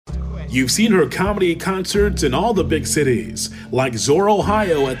You've seen her comedy concerts in all the big cities, like Zor,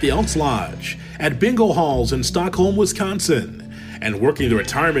 Ohio at the Elks Lodge, at bingo halls in Stockholm, Wisconsin, and working the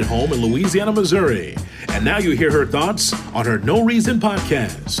retirement home in Louisiana, Missouri. And now you hear her thoughts on her No Reason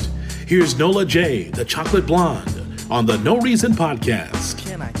podcast. Here's Nola J, the Chocolate Blonde, on the No Reason podcast.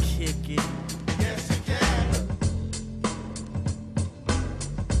 Can I kick it? Yes, you can.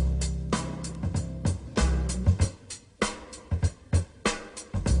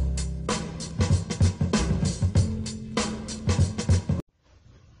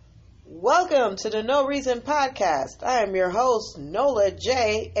 Welcome to the No Reason podcast. I am your host, Nola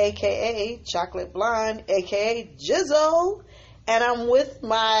J, aka Chocolate Blonde, aka Jizzle, and I'm with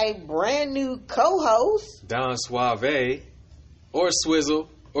my brand new co-host, Don Suave, or Swizzle,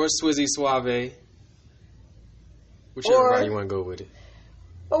 or Swizzy Suave. Whichever way you want to go with it.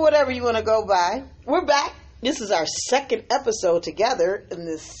 or whatever you want to go by. We're back. This is our second episode together in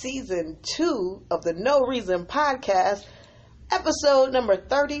this season 2 of the No Reason podcast, episode number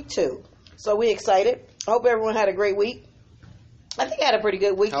 32. So we excited. I hope everyone had a great week. I think I had a pretty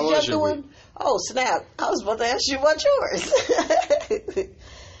good week. How Did you was have your a good week? one? Oh, snap. I was about to ask you about yours.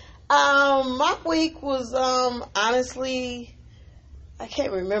 My week was, honestly, I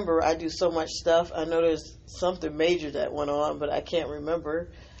can't remember. I do so much stuff. I know there's something major that went on, but I can't remember.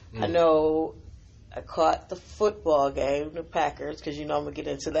 I know I caught the football game, the Packers, because you know I'm going to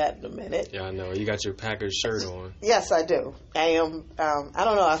get into that in a minute. Yeah, I know. You got your Packers shirt on. Yes, I do. I am, I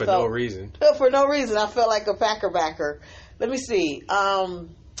don't know. I For felt, no reason. For no reason. I felt like a Packer backer. Let me see. I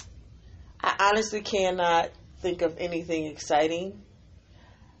honestly cannot think of anything exciting,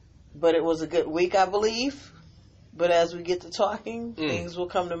 but it was a good week, I believe. But as we get to talking, things will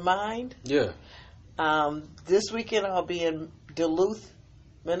come to mind. Yeah. This weekend I'll be in Duluth,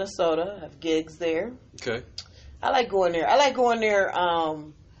 Minnesota. I have gigs there. Okay. I like going there. I like going there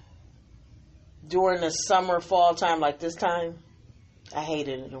during the summer, fall time, like this time. I hate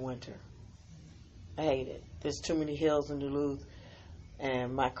it in the winter. I hate it. There's too many hills in Duluth,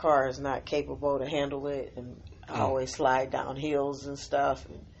 and my car is not capable to handle it, and I always slide down hills and stuff.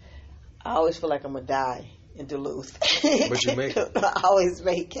 And I always feel like I'm going to die in Duluth. But you make it. I always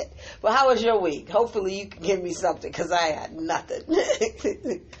make it. But how was your week? Hopefully you can give me something, because I had nothing.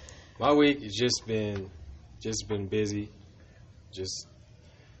 My week has just been busy. Just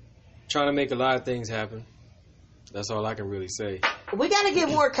trying to make a lot of things happen. That's all I can really say. We got to get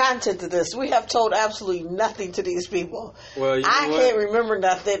more content to this. We have told absolutely nothing to these people. Well, you know I what? can't remember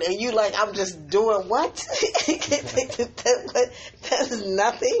nothing, and you like, I'm just doing what? That's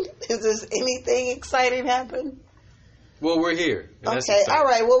nothing? Is there anything exciting happen? Well, we're here. And that's Okay, exciting. all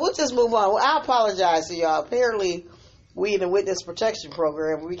right. Well, we'll just move on. Well, I apologize to y'all. Apparently, we in the witness protection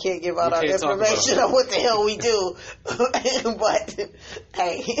program, we can't give out We our can't talk information about on what the hell we do. But,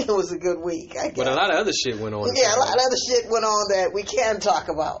 hey, it was a good week, I guess. But a lot of other shit went on. Yeah, a lot of other shit went on that we can talk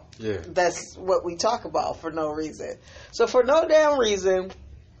about. Yeah. That's what we talk about for no reason. So for no damn reason,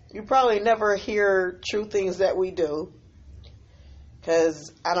 you probably never hear true things that we do.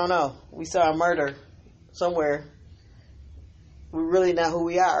 Because, I don't know, we saw a murder somewhere. We really know who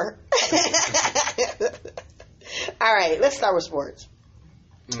we are. All right, let's start with sports.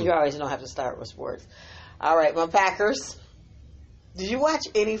 You always don't have to start with sports. All right, my Packers. Did you watch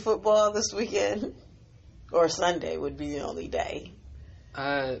any football this weekend? Or Sunday would be the only day.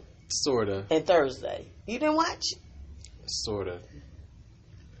 Sorta. And Thursday. You didn't watch? Sorta.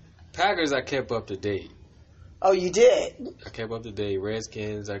 Packers, I kept up to date. Oh, you did? I kept up to date.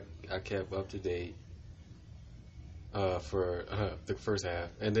 Redskins, I kept up to date for the first half,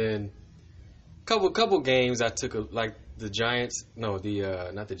 and then couple games I took like the Giants. No,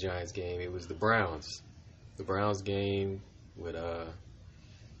 not the Giants game. It was the Browns. The Browns game with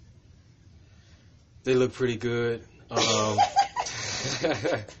they look pretty good.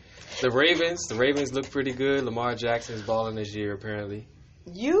 The Ravens look pretty good. Lamar Jackson's balling this year apparently.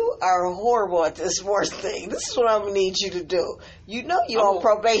 You are horrible at this sports thing. This is what I'm going to need you to do. You know you're on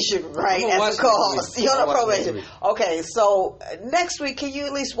probation, right? As a cause. You're on probation. Okay, so next week, can you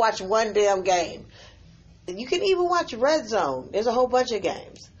at least watch one damn game? You can even watch Red Zone. There's a whole bunch of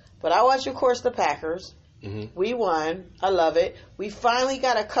games. But I watch, of course, the Packers. Mm-hmm. We won. I love it. We finally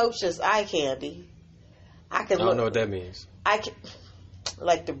got a coach that's eye candy. I don't know what that means.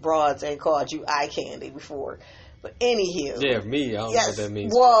 Like the broads ain't called you eye candy before. But anywho. Yeah, me. I don't know what that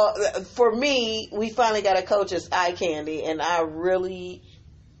means. Well, for me, we finally got a coach that's eye candy, and I really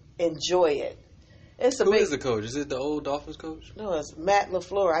enjoy it. Who is the coach? Is it the old Dolphins coach? No, it's Matt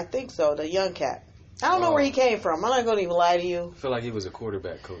LaFleur. I think so, the young cat. I don't know where he came from. I'm not going to even lie to you. I feel like he was a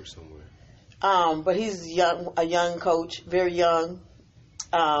quarterback coach somewhere. But he's a young coach, very young.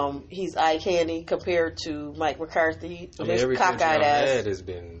 He's eye candy compared to Mike McCarthy. I mean, every coach cockeyed I've ass. had has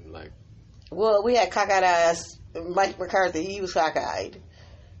been like, Well, we had cockeyed ass Mike McCarthy. He was cockeyed.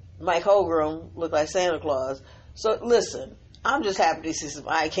 Mike Holmgren looked like Santa Claus. So listen, I'm just happy to see some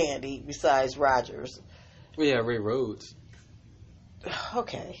eye candy besides Rodgers. we had Ray Rhodes.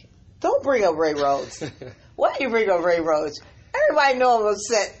 Okay, don't bring up Ray Rhodes. Why do you bring up Ray Rhodes? Everybody know I'm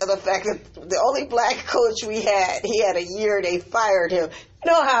upset at the fact that the only black coach we had, he had a year, they fired him.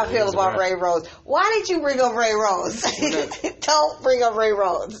 You know how I feel about Ray Rhodes. Why did you bring up Ray Rhodes? Don't bring up Ray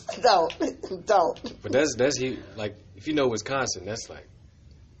Rhodes. Don't. But that's he like if you know Wisconsin, that's like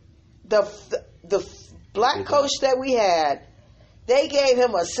The black coach that we had, they gave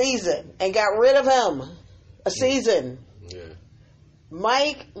him a season and got rid of him. A season. yeah.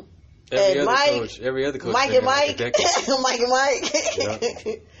 Mike Every other coach, Mike been and like Mike, a decade. Mike and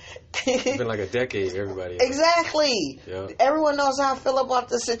Mike. It's been like a decade. Everybody. Exactly. Yeah. Everyone knows how I feel about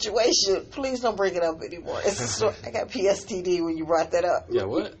the situation. Please don't bring it up anymore. I got PSTD when you brought that up. Yeah.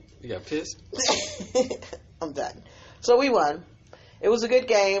 What? You got pissed? I'm done. So we won. It was a good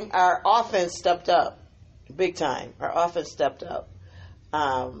game. Our offense stepped up big time. Our offense stepped up.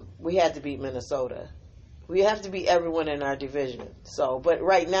 We had to beat Minnesota. We have to beat everyone in our division. So, but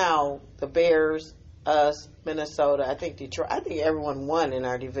right now, the Bears, us, Minnesota, I think Detroit, I think everyone won in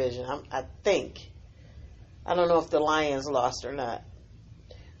our division. I think. I don't know if the Lions lost or not.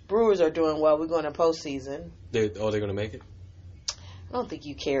 Brewers are doing well. We're going to postseason. They're going to make it? I don't think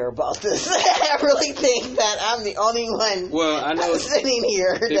you care about this. I really think that I'm the only one I know sitting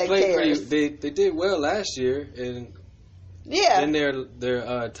here that cares. They did well last year, and yeah. then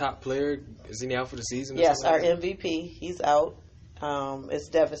their top player is he out for the season? Yes, our like MVP. He's out. It's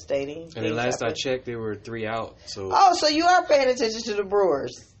devastating. And then last I checked, they were 3 out. So so you are paying attention to the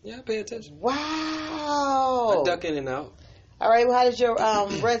Brewers? Yeah, I pay attention. Wow. I duck in and out. All right. Well, how did your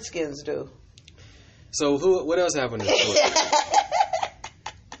Redskins do? So what else happened in the sport?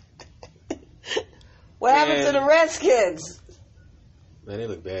 What happened to the Redskins? Man, they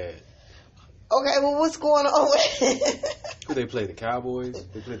look bad. Okay, well, what's going on? Who they play? The Cowboys.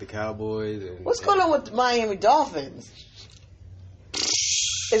 They played the Cowboys. What's going on with the Miami Dolphins?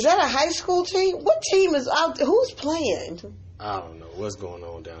 Is that a high school team? What team is out? Who's playing? I don't know what's going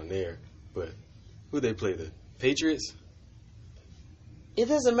on down there, but who they play? The Patriots. It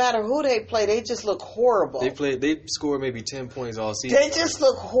doesn't matter who they play. They just look horrible. They score maybe 10 points all season. They just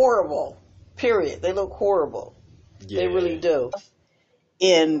look horrible. Period. They look horrible. Yeah. They really do.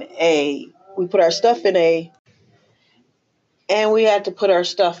 We put our stuff and we had to put our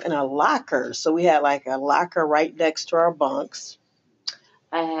stuff in a locker. So we had like a locker right next to our bunks.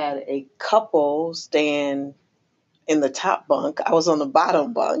 I had a couple staying in the top bunk. I was on the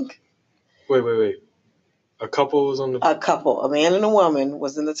bottom bunk. Wait. A couple was on the... A couple. A man and a woman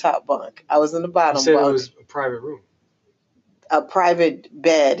was in the top bunk. I was in the bottom bunk. You said it was a private room. A private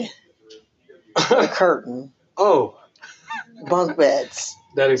bed. A curtain. Oh. Bunk beds.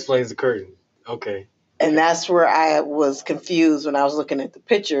 That explains the curtain. Okay. And that's where I was confused when I was looking at the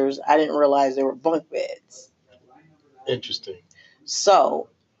pictures. I didn't realize they were bunk beds. Interesting. So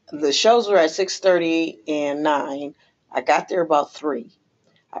the shows were at 6:30 and 9. I got there about 3.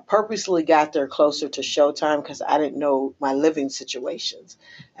 I purposely got there closer to showtime because I didn't know my living situations.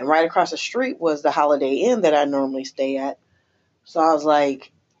 And right across the street was the Holiday Inn that I normally stay at. So I was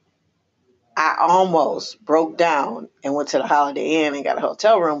like, I almost broke down and went to the Holiday Inn and got a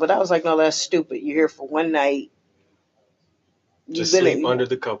hotel room. But I was like, no, that's stupid. You're here for one night. Just sleep under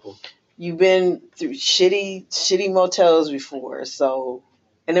the couple. You've been through shitty motels before. So,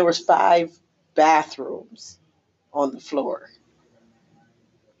 and there was 5 bathrooms on the floor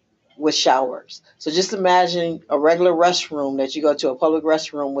with showers. So just imagine a regular restroom that you go to, a public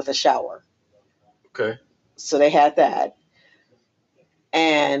restroom with a shower. Okay. So they had that.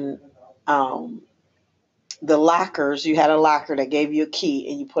 And the lockers, you had a locker that gave you a key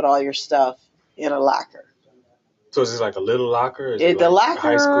and you put all your stuff in a locker. So is this like a little locker? The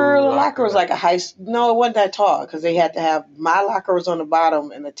locker was like no, it wasn't that tall because they had to have, my locker was on the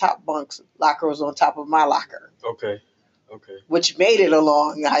bottom and the top bunk's locker was on top of my locker. Okay. Which made it a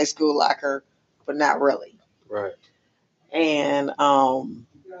long high school locker, but not really. Right. And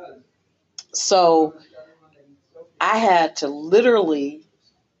so I had to literally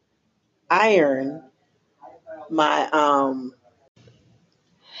iron my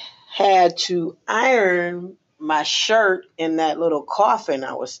shirt in that little coffin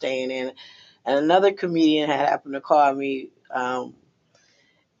I was staying in. And another comedian had happened to call me,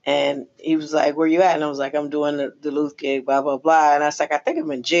 and he was like, where you at? And I was like, I'm doing the Duluth gig, blah, blah, blah. And I was like, I think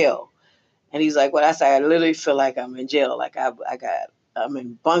I'm in jail. And he's like, well, I said, I literally feel like I'm in jail. Like I got I'm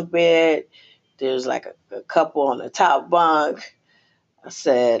in bunk bed. There's like a couple on the top bunk. I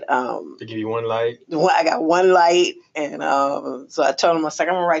said, To give you one light. I got one light, and so I told him, I was like,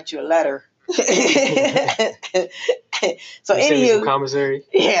 I'm gonna write you a letter. So You send me some anywho, commissary.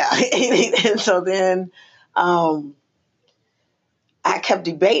 yeah. And so then I kept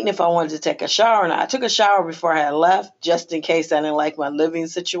debating if I wanted to take a shower or not. I took a shower before I had left, just in case I didn't like my living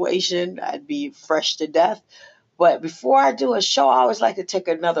situation. I'd be fresh to death. But before I do a show, I always like to take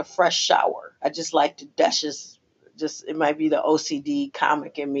another fresh shower. I just like to, that's just it might be the OCD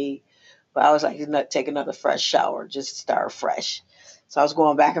comic in me, but I always like to take another fresh shower, just start fresh. So I was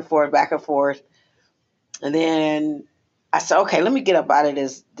going back and forth, back and forth. And then I said, okay, let me get up out of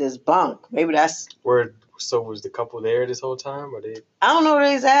this bunk. Maybe that's, So was the couple there this whole time, or they? I don't know where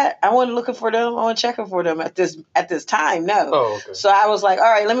they's at. I wasn't looking for them. I wasn't checking for them at this time. No. Oh, okay. So I was like, all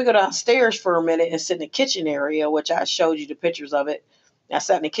right, let me go downstairs for a minute and sit in the kitchen area, which I showed you the pictures of it. I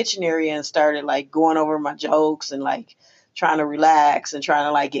sat in the kitchen area and started like going over my jokes and like trying to relax and trying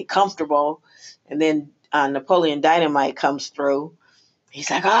to like get comfortable. And then Napoleon Dynamite comes through. He's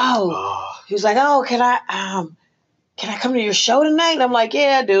like, he was like, oh, can I come to your show tonight? And I'm like,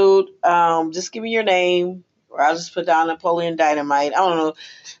 yeah, dude. Just give me your name, or I'll just put down Napoleon Dynamite. I don't know.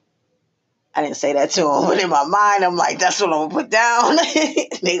 I didn't say that to him, but in my mind, I'm like, that's what I'm gonna put down.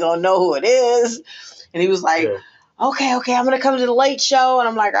 They gonna know who it is. And he was like, okay, I'm gonna come to the late show. And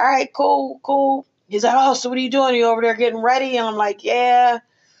I'm like, all right, cool. He's like, oh, so what are you doing? Are you over there getting ready? And I'm like, yeah.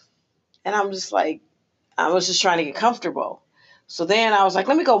 And I'm just like, I was just trying to get comfortable. So then I was like,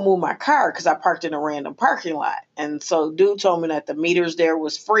 let me go move my car because I parked in a random parking lot. And so dude told me that the meters there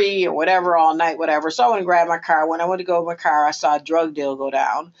was free or whatever all night, whatever. So I went and grabbed my car. When I went to go with my car, I saw a drug deal go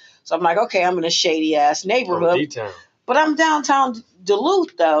down. So I'm like, okay, I'm in a shady ass neighborhood. D-town. But I'm downtown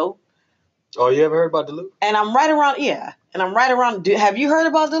Duluth though. Oh, you ever heard about Duluth? And I'm right around, yeah. And I'm right around, have you heard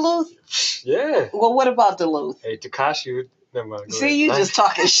about Duluth? Yeah. Well, what about Duluth? Hey, Takashi. Never mind. Go See, ahead. you just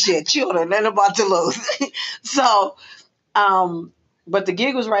talking shit. You don't know nothing about Duluth. So, but the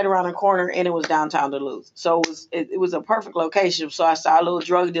gig was right around the corner and it was downtown Duluth. So it was a perfect location. So I saw a little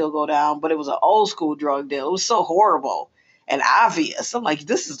drug deal go down, but it was an old school drug deal. It was so horrible and obvious. I'm like,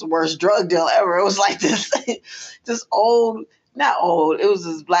 this is the worst drug deal ever. It was like this old, not old. It was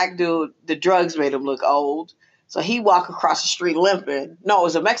this black dude. The drugs made him look old. So he walked across the street limping. No, it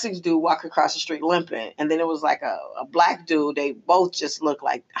was a Mexican dude walking across the street limping. And then it was like a black dude. They both just looked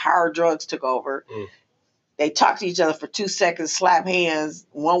like hard drugs took over. Mm. They talked to each other for 2 seconds, slap hands.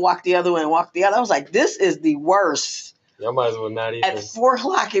 One walked the other way and walked the other. I was like, this is the worst. Y'all might as well not even. At 4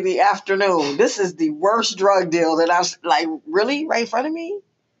 o'clock in the afternoon, this is the worst drug deal that I was like, really? Right in front of me?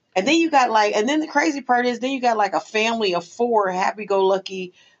 And then you got like, and then the crazy part is, then you got like a family of 4,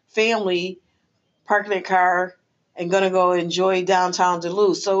 happy-go-lucky family parking their car and going to go enjoy downtown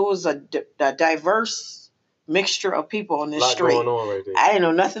Duluth. So it was a diverse mixture of people on this street. Going on right there. I didn't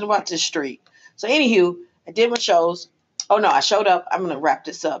know nothing about this street. So anywho, I did my shows. Oh no, I showed up. I'm going to wrap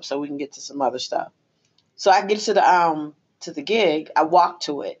this up so we can get to some other stuff. So I get to the gig. I walked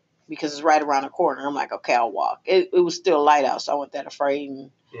to it because it's right around the corner. I'm like, okay, I'll walk. It was still light out, so I wasn't that afraid.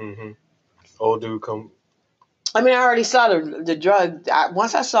 And, Old dude come. I mean, I already saw the drug.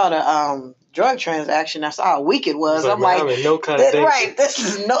 Once I saw the drug transaction, I saw how weak it was. I'm like, I'm in no kind of danger. Right, this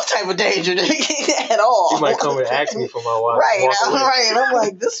is no type of danger at all. He might come and ask me for my wife. Right. I'm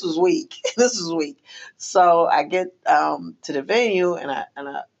like, this was weak. This was weak. So I get to the venue and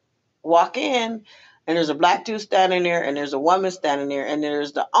I walk in, and there's a black dude standing there, and there's a woman standing there, and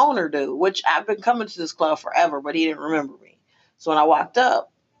there's the owner dude, which I've been coming to this club forever, but he didn't remember me. So when I walked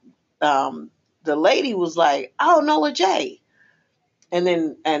up, the lady was like, "Oh, Nola J." And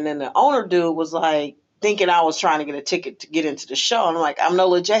then the owner dude was like, thinking I was trying to get a ticket to get into the show. And I'm like, I'm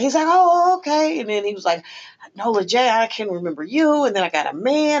Nola J. He's like, oh, okay. And then he was like, Nola J, I can't remember you. And then I got a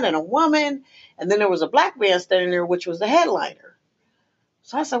man and a woman. And then there was a black man standing there, which was the headliner.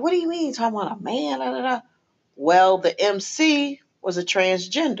 So I said, what do you mean? Talking about a man? Da, da, da. Well, the MC was a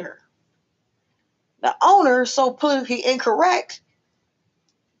transgender. The owner, so politically incorrect,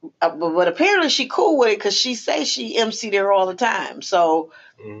 but apparently she cool with it because she says she MC there all the time. So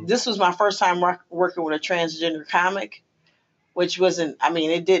this was my first time working with a transgender comic, which wasn't, I mean,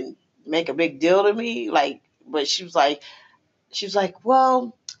 it didn't make a big deal to me. Like, but she was like,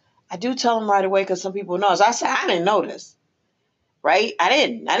 well, I do tell them right away because some people know. So I said, I didn't notice. Right? I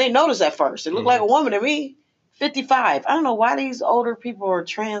didn't notice at first. It looked like a woman to me. 55. I don't know why these older people are I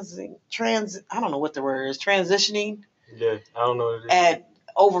don't know what the word is, transitioning. Yeah, I don't know what it is. At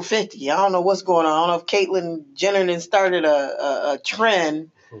over 50. I don't know what's going on. I don't know if Caitlyn Jenner started a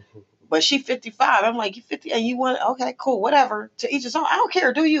trend, But she 55. I'm like, you 50 and you want, okay, cool, whatever. To each his own. I don't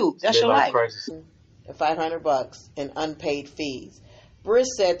care. Do you? That's your life. Crisis. $500 in unpaid fees. Briss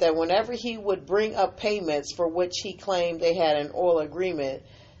said that whenever he would bring up payments for which he claimed they had an oral agreement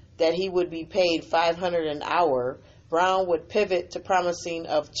that he would be paid $500 an hour, Brown would pivot to promising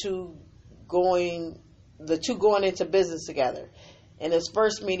of the two going into business together. In his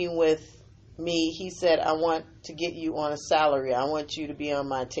first meeting with me, he said, I want to get you on a salary. I want you to be on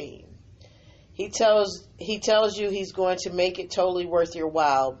my team. He tells you he's going to make it totally worth your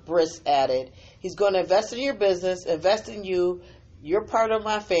while, Briss added. He's going to invest in your business, invest in you. You're part of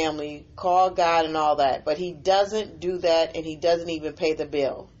my family. Call God and all that. But he doesn't do that, and he doesn't even pay the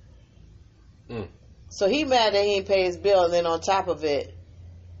bill. So he mad that he ain't pay his bill, and then on top of it,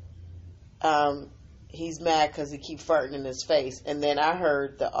 he's mad because he keep farting in his face. And then I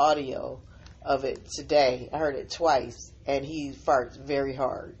heard the audio of it today. I heard it twice, and he farts very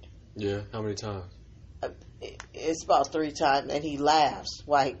hard. Yeah, how many times? It's about 3 times, and he laughs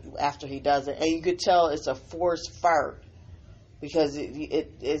after he does it. And you could tell it's a forced fart because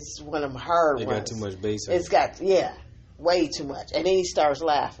it's one of them hard ones. It got too much bass. It's got, way too much. And then he starts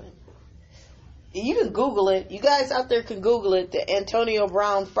laughing. You can Google it. You guys out there can Google it. The Antonio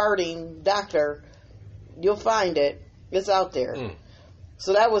Brown farting doctor. You'll find it. It's out there.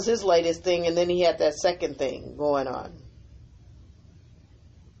 So that was his latest thing, and then he had that second thing going on.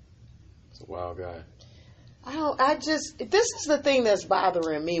 It's a wild guy. This is the thing that's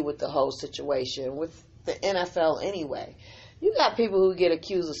bothering me with the whole situation, with the NFL anyway. You got people who get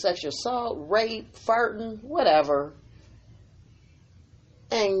accused of sexual assault, rape, farting, whatever.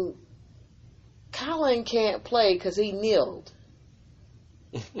 And Colin can't play because he kneeled.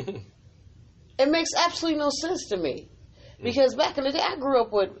 It makes absolutely no sense to me. Because back in the day, I grew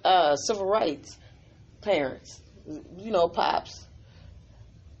up with civil rights parents. You know, pops.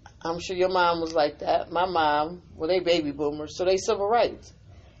 I'm sure your mom was like that. My mom, they baby boomers, so they civil rights.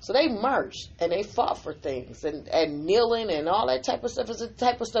 So they marched and they fought for things and kneeling and all that type of stuff is the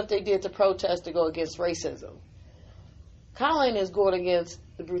type of stuff they did to protest to go against racism. Colin is going against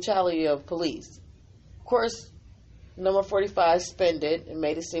the brutality of police. Of course, number 45 spent it and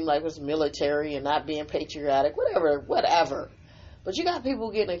made it seem like it was military and not being patriotic, whatever. But you got people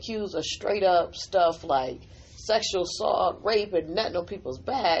getting accused of straight up stuff like sexual assault, rape, and nutting on people's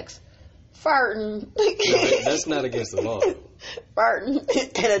backs, farting. No, that's not against the law. Farting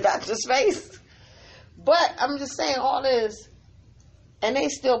in a doctor's face. But I'm just saying all this, and they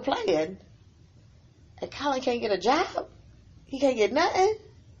still playing, and Colin can't get a job. He can't get nothing.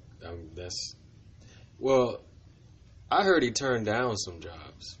 Well, I heard he turned down some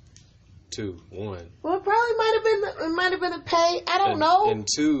jobs. 2, 1. Well, it probably might have been a pay. I don't know. And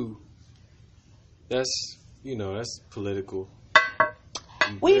 2, that's political.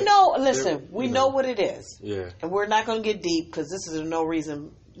 We know what it is. Yeah. And we're not going to get deep because this is no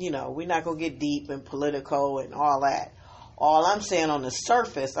reason, we're not going to get deep and political and all that. All I'm saying on the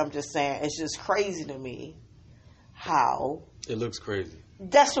surface, I'm just saying it's just crazy to me how. It looks crazy.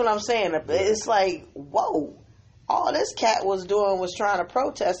 That's what I'm saying. It's like, whoa. All this cat was doing was trying to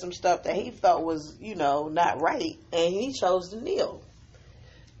protest some stuff that he felt was, not right. And he chose to kneel.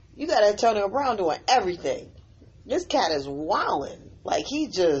 You got Antonio Brown doing everything. This cat is wilding. Like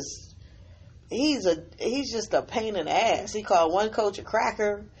he's just a pain in the ass. He called one coach a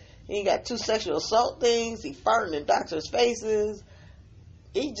cracker. He got 2 sexual assault things. He farting in doctors' faces.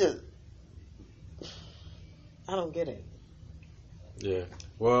 I don't get it. Yeah.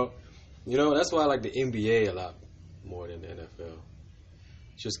 Well, that's why I like the NBA a lot more than the NFL.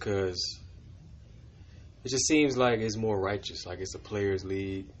 Just because it just seems like it's more righteous. Like it's a players'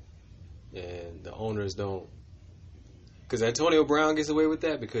 league, and the owners don't. Because Antonio Brown gets away with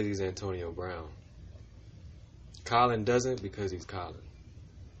that because he's Antonio Brown. Colin doesn't because he's Colin.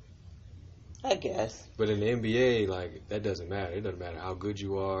 I guess. But in the NBA, that doesn't matter. It doesn't matter how good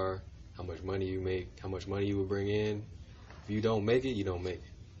you are, how much money you make, how much money you will bring in. If you don't make it, you don't make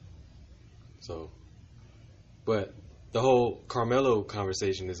it. So, but the whole Carmelo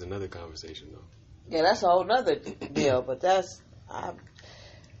conversation is another conversation, though. Yeah, that's a whole nother deal. But I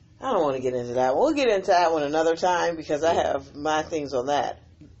don't want to get into that. We'll get into that one another time because I have my things on that.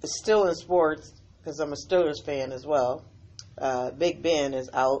 It's still in sports because I'm a Steelers fan as well. Big Ben is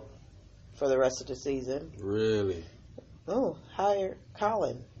out for the rest of the season. Really? Oh, hire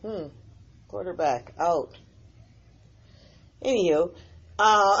Colin. Quarterback out. Anywho,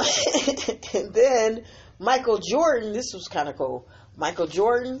 and then Michael Jordan. This was kind of cool. Michael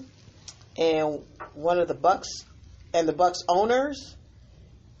Jordan and one of the Bucks and the Bucks owners.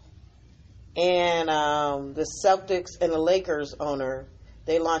 And the Celtics and the Lakers owner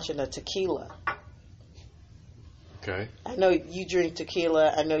They launching a tequila. Okay. I know you drink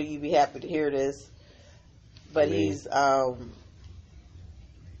tequila. I know you'd be happy to hear this, but he's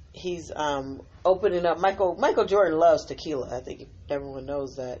opening up. Michael Jordan loves tequila. I think everyone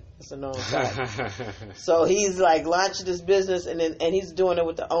knows that. It's a known fact. So he's like launching this business, and he's doing it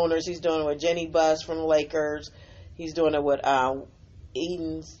with the owners. He's doing it with Jenny Buss from the Lakers. He's doing it with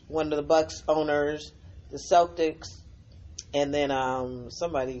Eden's, one of the Bucks owners, the Celtics, and then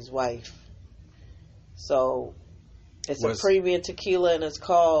somebody's wife. So it's a premium tequila, and it's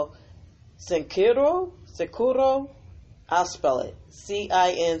called Cincoro. I'll spell it.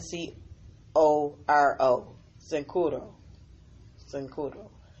 Cincoro. Cincoro.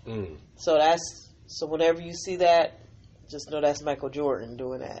 So whenever you see that, just know that's Michael Jordan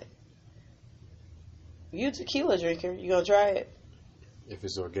doing that. You a tequila drinker, you gonna try it? If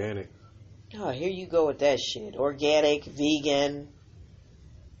it's organic. Oh, here you go with that shit. Organic, vegan.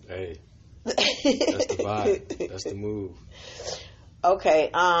 Hey. That's the vibe. That's the move.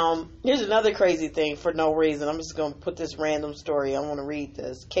 Okay, here's another crazy thing for no reason. I'm just gonna put this random story. I want to read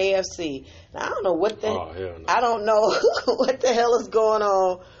this. KFC. Now I don't know what the hell no. I don't know what the hell is going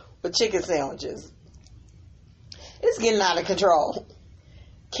on with chicken sandwiches. It's getting out of control.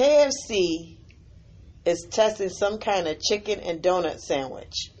 KFC is testing some kind of chicken and donut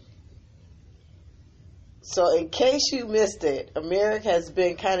sandwich. So in case you missed it, America has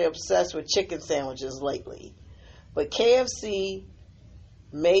been kind of obsessed with chicken sandwiches lately. But KFC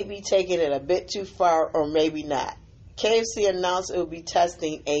may be taking it a bit too far, or maybe not. KFC announced it will be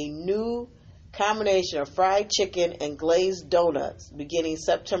testing a new combination of fried chicken and glazed donuts beginning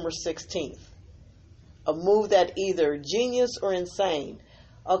September 16th. A move that either genius or insane.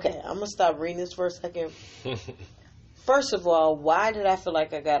 Okay, I'm going to stop reading this for a second. First of all, why did I feel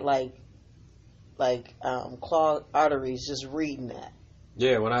like I got clogged arteries just reading that?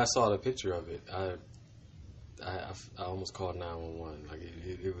 Yeah, when I saw the picture of it, I almost called 911. Like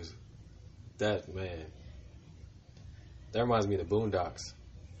it was that, man. That reminds me of the Boondocks.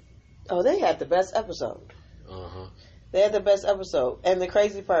 Oh, they had the best episode. Uh-huh. They had the best episode. And the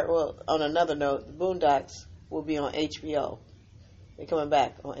crazy part, well, on another note, the Boondocks will be on HBO. They're coming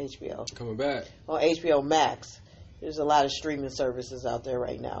back on HBO. Coming back. On HBO Max. There's a lot of streaming services out there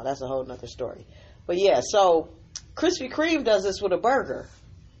right now. That's a whole nother story. But yeah, so Krispy Kreme does this with a burger.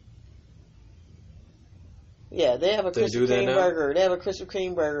 Yeah, they have a Krispy Kreme burger. They have a Krispy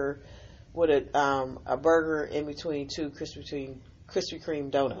Kreme burger with a burger in between two Krispy Kreme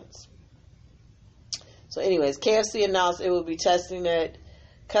donuts. So anyways, KFC announced it will be testing it.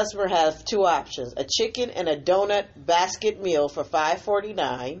 Customer has two options: a chicken and a donut basket meal for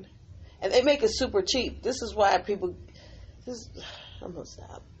 $5.49, and they make it super cheap. This is why people. I'm gonna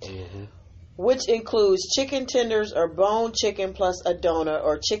stop. Mm-hmm. Which includes chicken tenders or boned chicken plus a donut,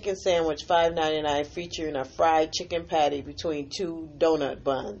 or chicken sandwich $5.99 featuring a fried chicken patty between two donut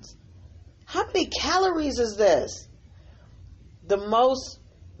buns. How many calories is this? The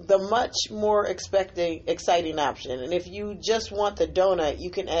much more exciting option. And if you just want the donut,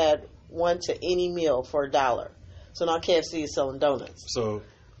 you can add one to any meal for $1. So now KFC is selling donuts. So,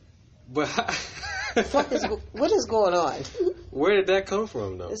 but what is going on? Where did that come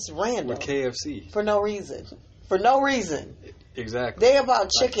from, though? It's random. With KFC. For no reason. For no reason. Exactly. They about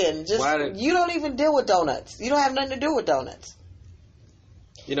chicken. You don't even deal with donuts. You don't have nothing to do with donuts.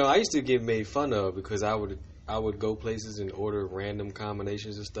 You know, I used to get made fun of because I would go places and order random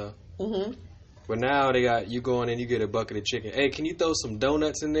combinations of stuff. Mm-hmm. But now you go in and you get a bucket of chicken. Hey, can you throw some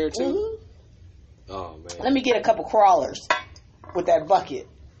donuts in there too? Mm-hmm. Oh man. Let me get a couple crawlers with that bucket.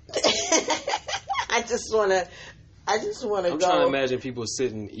 I just want to go. I'm trying to imagine people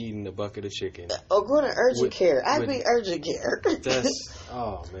sitting eating a bucket of chicken. Or going to urgent care. I'd be urgent care.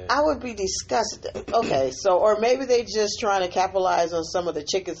 Oh man. I would be disgusted. Okay, so or maybe they just trying to capitalize on some of the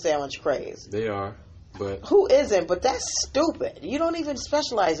chicken sandwich craze. They are, but who isn't? But that's stupid. You don't even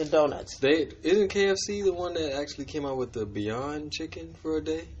specialize in donuts. Isn't KFC the one that actually came out with the Beyond Chicken for a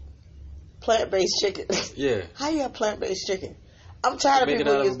day? Plant-based chicken. Yeah. How you have plant-based chicken? I'm tired of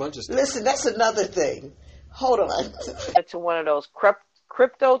people using. A bunch of stuff. Listen, that's another thing. Hold on. To one of those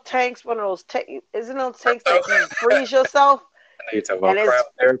crypto tanks, one of those isn't those tanks that you freeze yourself? I know you're talking about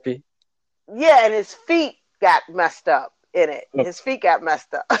cryotherapy. Yeah, and his feet got messed up in it. His feet got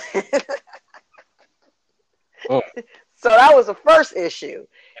messed up. Oh. So that was the first issue.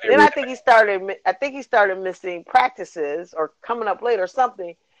 Then I think he started missing practices or coming up late or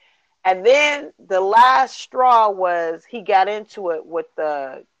something. And then the last straw was he got into it with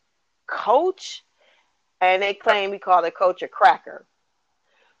the coach, and they claim he called the coach a cracker.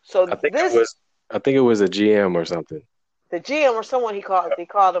 So I think it was a GM or something. the GM or someone they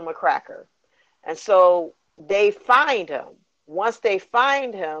called him a cracker. And so they fined him. Once they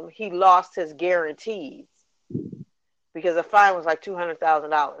fined him, he lost his guarantees because the fine was like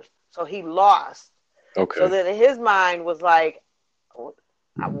 $200,000. So he lost. Okay. So then his mind was like,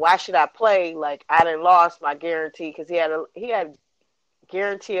 why should I play? Like, I done lost my guarantee because he had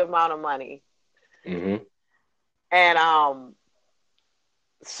guarantee amount of money. Mm-hmm. And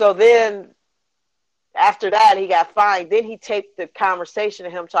so then after that, he got fined. Then he taped the conversation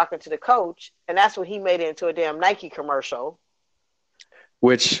of him talking to the coach, and that's when he made it into a damn Nike commercial.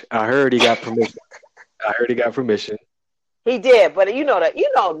 Which I heard he got permission. He did, but you know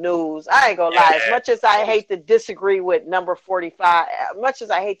news. I ain't gonna lie. As much as I hate to disagree with number 45, much as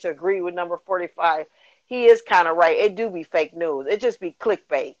I hate to agree with number 45, he is kind of right. It do be fake news. It just be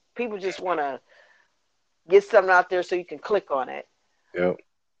clickbait. People just want to get something out there so you can click on it. Yep.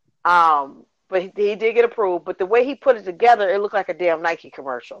 But he did get approved. But the way he put it together, it looked like a damn Nike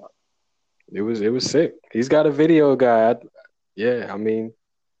commercial. It was sick. He's got a video guy. Yeah, I mean,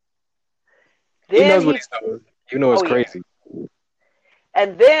 he knows what he's doing. You know, it's crazy. Yeah.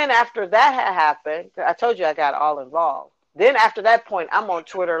 And then after that had happened, I told you I got all involved. Then after that point, I'm on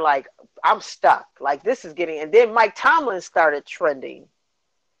Twitter like I'm stuck. Like this is getting. And then Mike Tomlin started trending,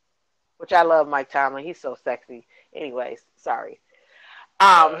 which I love Mike Tomlin. He's so sexy. Anyways, sorry.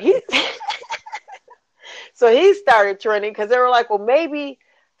 So he started trending because they were like, well, maybe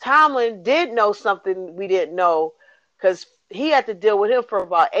Tomlin did know something we didn't know because he had to deal with him for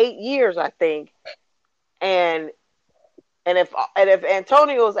about 8 years, I think. And if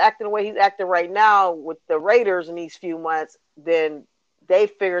Antonio is acting the way he's acting right now with the Raiders in these few months, then they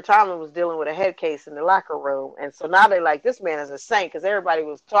figured Tomlin was dealing with a head case in the locker room. And so now they're like, this man is a saint because everybody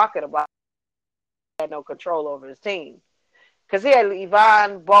was talking about he had no control over his team. Because he had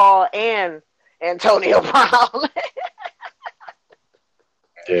Yvonne Ball and Antonio Brown.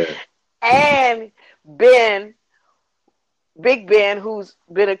 Yeah. And Big Ben, who's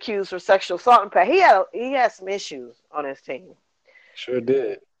been accused for sexual assault and he had some issues on his team. Sure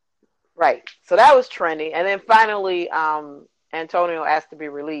did. Right. So that was trending. And then finally, Antonio asked to be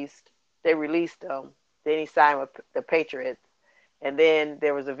released. They released him. Then he signed with the Patriots. And then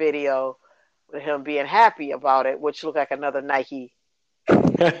there was a video with him being happy about it, which looked like another Nike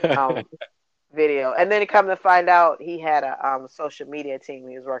video. And then he come to find out he had a social media team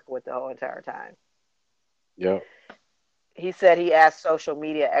he was working with the whole entire time. Yep. He said he asked social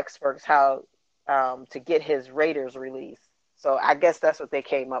media experts how to get his Raiders release. So I guess that's what they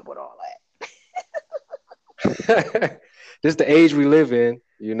came up with all that. Just the age we live in,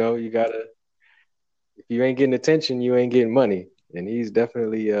 you know, you gotta, if you ain't getting attention, you ain't getting money. And he's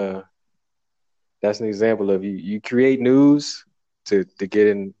definitely that's an example of you create news to get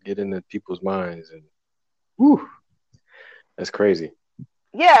into people's minds, and whew, that's crazy.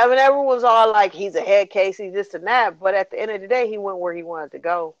 Yeah, I mean, everyone's all like, he's a head case, he's this and that. But at the end of the day, he went where he wanted to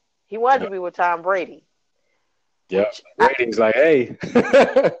go. He wanted to be with Tom Brady. Yeah, Brady's like, hey.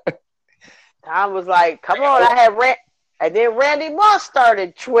 Tom was like, come on, I have and then Randy Moss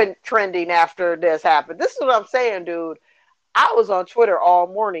started trending after this happened. This is what I'm saying, dude. I was on Twitter all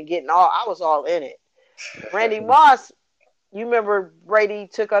morning I was all in it. Randy Moss, you remember Brady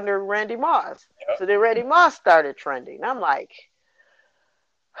took under Randy Moss. Yep. So then Randy Moss started trending. I'm like,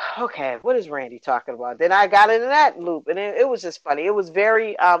 okay, what is Randy talking about? Then I got into that loop, and it was just funny. It was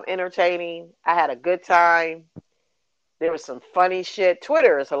very entertaining. I had a good time. There was some funny shit.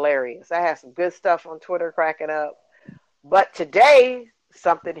 Twitter is hilarious. I had some good stuff on Twitter cracking up. But today,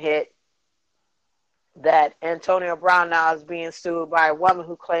 something hit that Antonio Brown now is being sued by a woman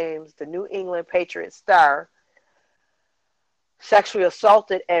who claims the New England Patriots star sexually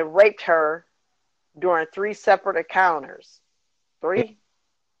assaulted and raped her during 3 separate encounters. 3?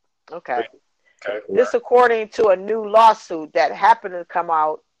 Okay. This according to a new lawsuit that happened to come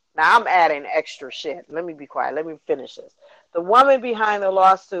out. Now I'm adding extra shit. Let me be quiet. Let me finish this. The woman behind the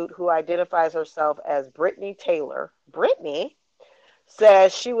lawsuit, who identifies herself as Brittany Taylor,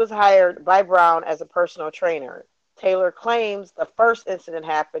 says she was hired by Brown as a personal trainer. Taylor claims the first incident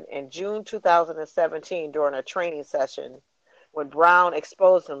happened in June 2017 during a training session when Brown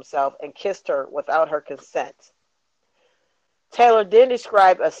exposed himself and kissed her without her consent. Taylor then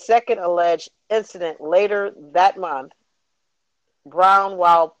described a second alleged incident later that month. Brown,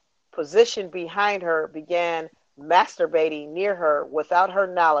 while positioned behind her, began masturbating near her without her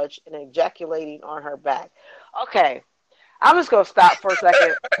knowledge and ejaculating on her back. Okay, I'm just going to stop for a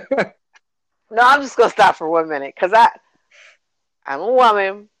second. No, I'm just going to stop for 1 minute because I'm a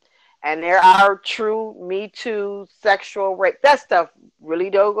woman and there are true Me Too sexual rape. That stuff really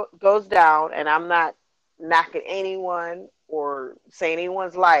goes down, and I'm not knocking anyone or saying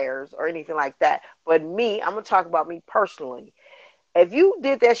anyone's liars or anything like that. But me, I'm going to talk about me personally. If you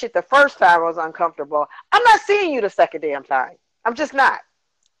did that shit the first time I was uncomfortable, I'm not seeing you the second damn time. I'm just not.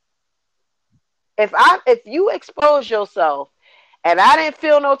 If you expose yourself and I didn't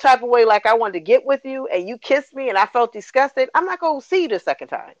feel no type of way like I wanted to get with you and you kissed me and I felt disgusted, I'm not going to see you the second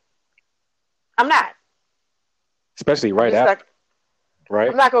time. I'm not. Especially right after. Right.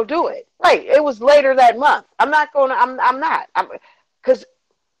 I'm not going to do it. Right. It was later that month. I'm not going to, I'm not. Because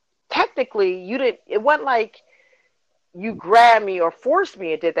technically it wasn't like you grabbed me or forced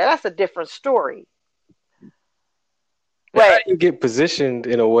me and did that. That's a different story. But how do you get positioned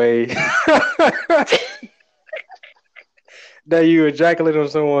in a way that you ejaculate on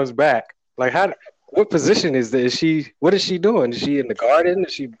someone's back? Like what position is that? What is she doing? Is she in the garden?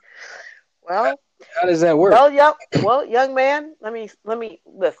 Well, how does that work? Well, young man, let me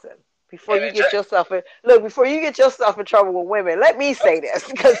listen. Before you get yourself in trouble with women, let me say this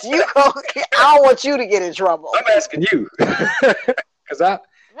because I don't want you to get in trouble. I'm asking you.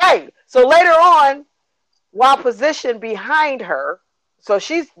 Right. So later on, while positioned behind her, so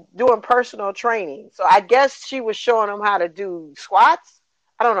she's doing personal training. So I guess she was showing him how to do squats.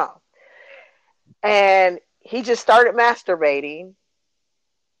 I don't know. And he just started masturbating.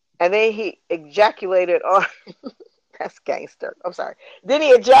 And then he ejaculated on... That's gangster. I'm sorry. Then he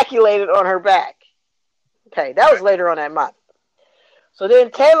ejaculated on her back. Okay, that was later on that month. So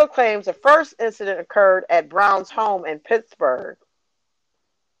then Taylor claims the first incident occurred at Brown's home in Pittsburgh.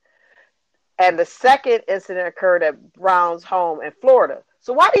 And the second incident occurred at Brown's home in Florida.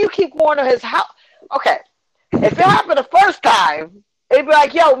 So why do you keep going to his house? Okay, if it happened the first time, it'd be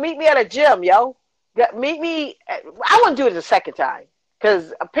like, yo, meet me at a gym, yo. Meet me. I wouldn't do it the second time.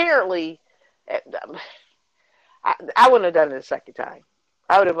 Because apparently... I wouldn't have done it the second time.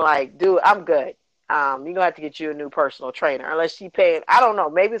 I would have been like, dude, I'm good. You're going to have to get you a new personal trainer. Unless she paid, I don't know.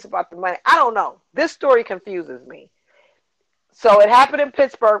 Maybe it's about the money. I don't know. This story confuses me. So it happened in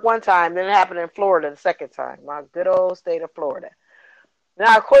Pittsburgh one time. Then it happened in Florida the second time. My good old state of Florida.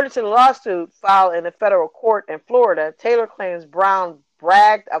 Now, according to the lawsuit filed in the federal court in Florida, Taylor claims Brown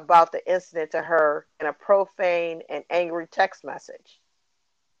bragged about the incident to her in a profane and angry text message.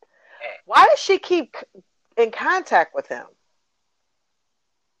 Why does she keep in contact with him?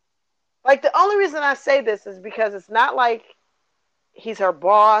 Like, the only reason I say this is because it's not like he's her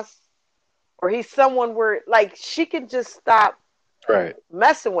boss or he's someone where, like, she can just stop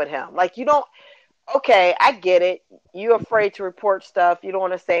messing with him. Like, you don't, okay, I get it. You're afraid to report stuff. You don't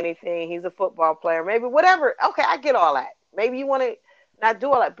want to say anything. He's a football player. Maybe whatever. Okay, I get all that. Maybe you want to not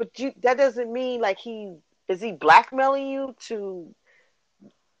do all that. But that doesn't mean, like, is he blackmailing you to...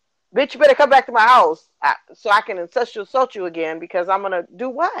 Bitch, you better come back to my house so I can insult you again because I'm going to do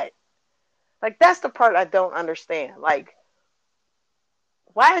what? Like, that's the part I don't understand. Like,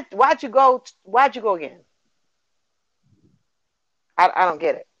 why'd you go again? I don't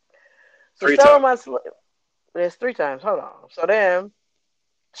get it. So several months, there's 3 times. Hold on. So then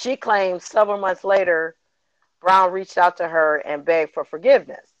she claims several months later, Brown reached out to her and begged for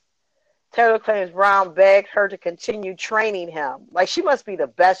forgiveness. Taylor claims Brown begged her to continue training him. Like, she must be the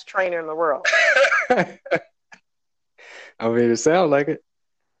best trainer in the world. I mean, it sounds like it.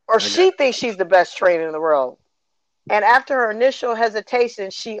 Or she thinks she's the best trainer in the world. And after her initial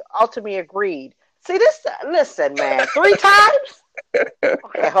hesitation, she ultimately agreed. See, listen, man, 3 times?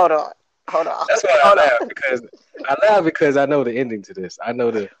 Okay, hold on. That's why I laugh because I know the ending to this. I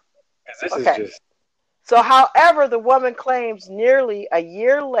know this is just... So, however, the woman claims nearly a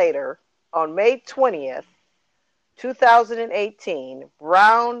year later, on May 20th, 2018,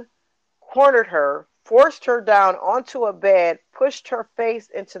 Brown cornered her, forced her down onto a bed, pushed her face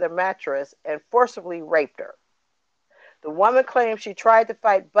into the mattress, and forcibly raped her. The woman claims she tried to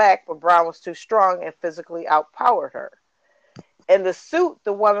fight back, but Brown was too strong and physically outpowered her. In the suit,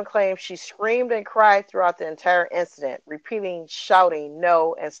 the woman claims she screamed and cried throughout the entire incident, repeating, shouting,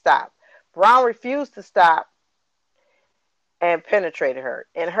 no, and stop. Brown refused to stop and penetrated her.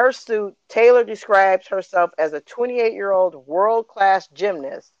 In her suit, Taylor describes herself as a 28-year-old world-class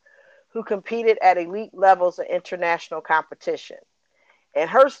gymnast who competed at elite levels of international competition. In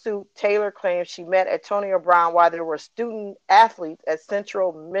her suit, Taylor claims she met Antonio Brown while there were student athletes at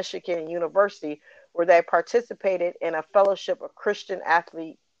Central Michigan University where they participated in a fellowship of Christian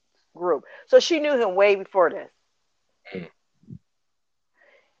athlete group. So she knew him way before this.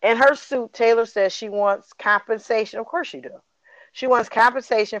 In her suit, Taylor says she wants compensation. Of course she do. She wants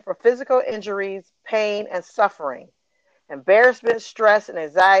compensation for physical injuries, pain, and suffering, embarrassment, stress, and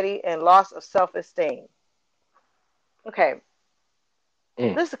anxiety, and loss of self-esteem. Okay.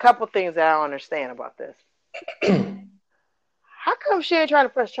 There's a couple things that I don't understand about this. How come she ain't trying to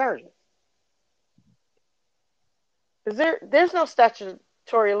press charges? There's no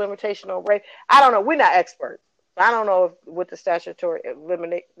statutory limitation on rape. I don't know. We're not experts. I don't know what the statutory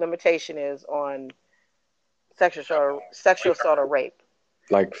limitation is on sexual assault or rape.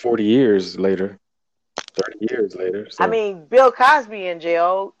 Like 40 years later, 30 years later. So. I mean, Bill Cosby in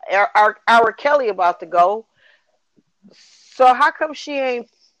jail. R. Kelly about to go. So how come she ain't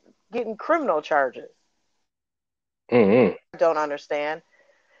getting criminal charges? Mm-hmm. I don't understand.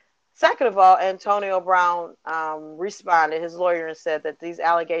 Second of all, Antonio Brown responded, his lawyer, and said that these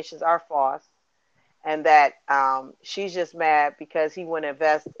allegations are false and that she's just mad because he wouldn't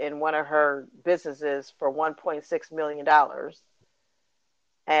invest in one of her businesses for $1.6 million.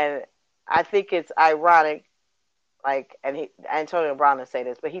 And I think it's ironic, Antonio Brown didn't say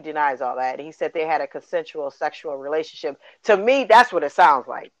this, but he denies all that. He said they had a consensual sexual relationship. To me, that's what it sounds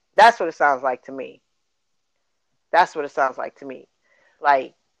like. That's what it sounds like to me. That's what it sounds like to me.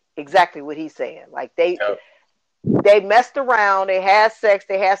 Like, exactly what he's saying. Like, they messed around, they had sex,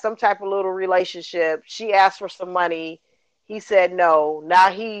 they had some type of little relationship. She asked for some money. He said no. Now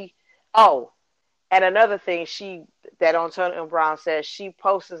and another thing that Antonio Brown says, she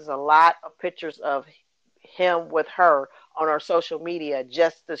posts a lot of pictures of him with her on her social media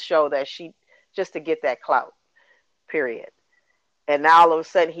just to show that just to get that clout, period. And now all of a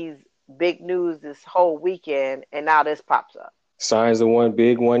sudden he's big news this whole weekend, and now this pops up. Signs a one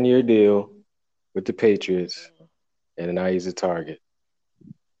big 1 year deal with the Patriots, and now he's a target.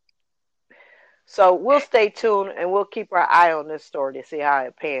 So we'll stay tuned and we'll keep our eye on this story to see how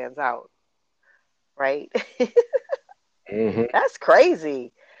it pans out. Right? Mm-hmm. That's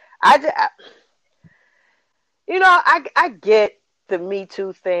crazy. I get the Me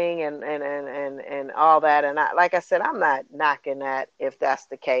Too thing and all that, and like I said, I'm not knocking that if that's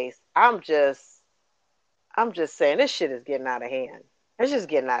the case. I'm just saying this shit is getting out of hand. It's just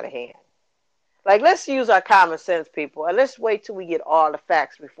getting out of hand. Like, let's use our common sense, people, and let's wait till we get all the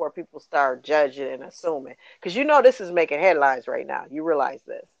facts before people start judging and assuming. Because this is making headlines right now. You realize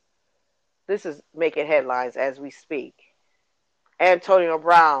this. This is making headlines as we speak. Antonio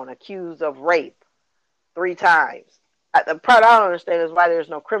Brown accused of rape 3 times. The part I don't understand is why there's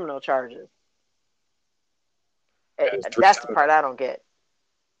no criminal charges. That's the part I don't get.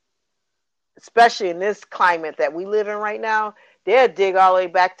 Especially in this climate that we live in right now, they'll dig all the way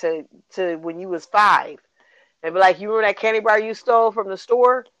back to when you was 5. And be like, you remember that candy bar you stole from the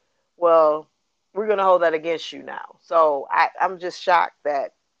store? Well, we're going to hold that against you now. So I'm just shocked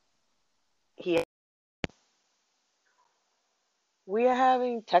that we are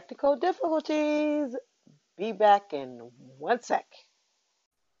having technical difficulties. Be back in 1 sec.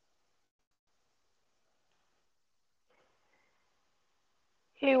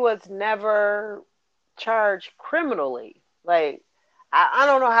 He was never charged criminally. Like, I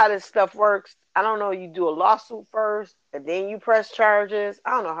don't know how this stuff works. I don't know. You do a lawsuit first and then you press charges.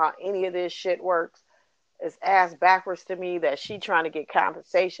 I don't know how any of this shit works. It's ass backwards to me that she trying to get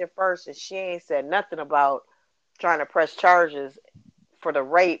compensation first and she ain't said nothing about trying to press charges for the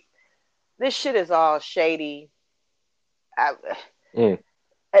rape. This shit is all shady. It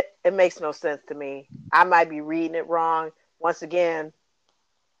makes no sense to me. I might be reading it wrong. Once again,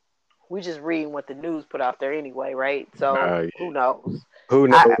 we just reading what the news put out there anyway, right? So who knows? Who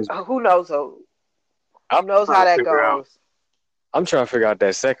knows? Who knows how that goes? I'm trying to figure out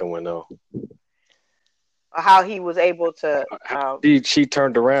that second one though. How he was able to. She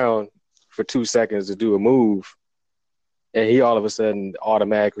turned around for 2 seconds to do a move, and he all of a sudden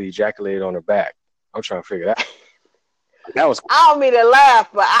automatically ejaculated on her back. I'm trying to figure that. That was. I don't mean to laugh,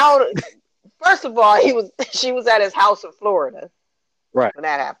 but first of all, she was at his house in Florida, right, when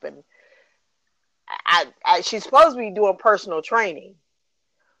that happened. She's supposed to be doing personal training,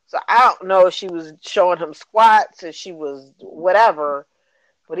 so I don't know if she was showing him squats or she was whatever,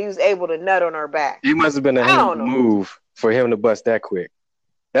 but he was able to nut on her back. It must have been a hell of a move for him to bust that quick.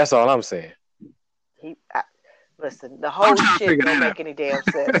 That's all I'm saying. Listen, the whole shit don't make any damn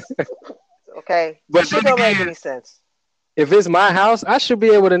sense. Okay, but shit don't make any sense. If it's my house, I should be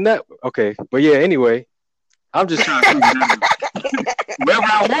able to nut. Okay, but yeah. Anyway, I'm just trying to figure it out. Wherever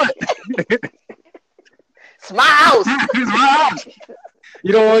I want. It's my house. It's my house.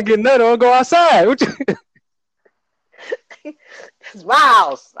 You don't want to get nut or go outside. It's my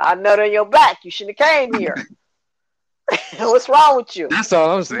house. I nut on your back. You shouldn't have came here. What's wrong with you? That's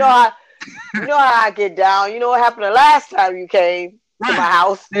all I'm saying. You know how I get down. You know what happened the last time you came to my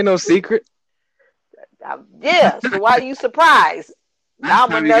house. Ain't no secret. Yeah. So why are you surprised? Now I'm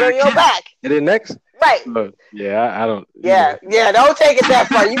gonna nut on your back. And then next. Right. Yeah, I don't. Yeah. Don't take it that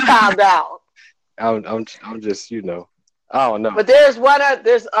far. You calm down. I'm just, I don't know. But one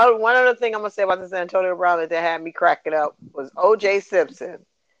other thing I'm gonna say about this Antonio Brown that had me cracking up was O.J. Simpson.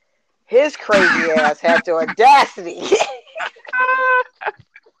 His crazy ass had the audacity.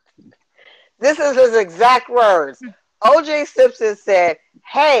 This is his exact words. O.J. Simpson said,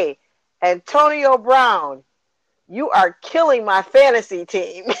 "Hey, Antonio Brown, you are killing my fantasy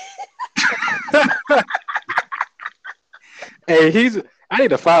team." Hey, I need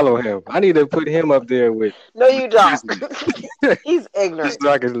to follow him. I need to put him up there with No, you don't. Disney. He's ignorant. Just so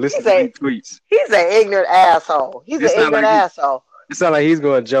I can listen to these tweets. He's an ignorant asshole. He's an ignorant asshole. It sounds like he's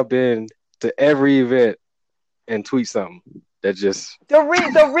going to jump in to every event and tweet something that just... The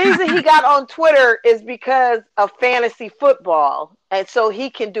reason he got on Twitter is because of fantasy football. And so he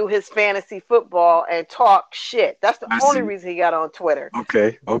can do his fantasy football and talk shit. That's the only reason he got on Twitter.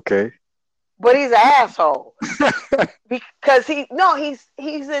 Okay. But he's an asshole. Because he's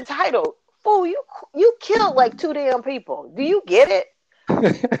entitled. Fool, you killed like 2 damn people. Do you get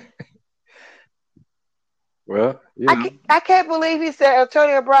it? Well, I can't believe he said,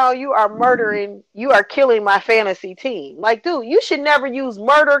 Antonio Brown, you are killing my fantasy team. Like, dude, you should never use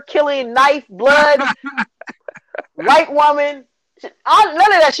murder, killing, knife, blood, white woman.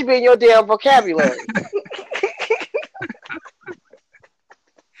 None of that should be in your damn vocabulary.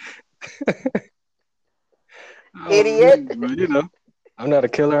 Idiot. Well, I'm not a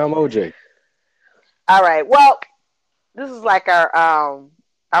killer, I'm OJ. All right. Well, this is like our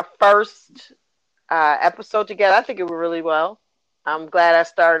first episode together. I think it went really well. I'm glad I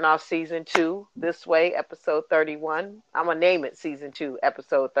started off season 2 this way, episode 31. I'm gonna name it season 2,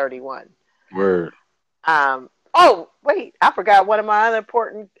 episode 31. Word. Oh, wait, I forgot one of my other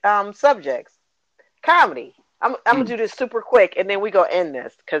important subjects. Comedy. I'm gonna do this super quick and then we go end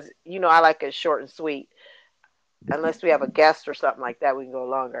this because I like it short and sweet. Unless we have a guest or something like that, we can go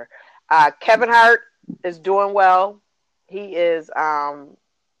longer. Kevin Hart is doing well. He is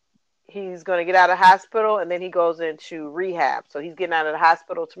he's going to get out of hospital and then he goes into rehab. So he's getting out of the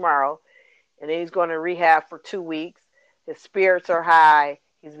hospital tomorrow and then he's going to rehab for 2 weeks. His spirits are high.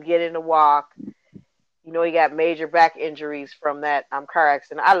 He's beginning to walk. He got major back injuries from that car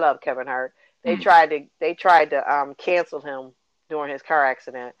accident. I love Kevin Hart. They tried to cancel him during his car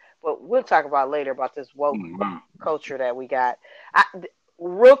accident, but we'll talk about later about this woke culture that we got.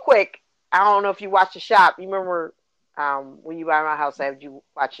 Real quick, I don't know if you watch The Shop. You remember when you buy my house, did you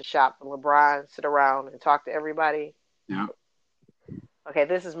watch The Shop and LeBron sit around and talk to everybody? Yeah. Okay,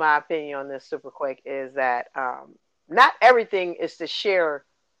 this is my opinion on this super quick, is that not everything is to share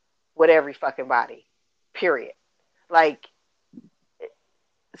with every fucking body, period. Like,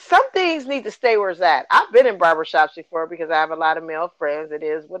 some things need to stay where it's at. I've been in barbershops before because I have a lot of male friends. It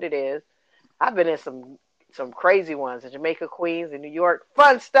is what it is. I've been in some crazy ones in Jamaica, Queens, in New York.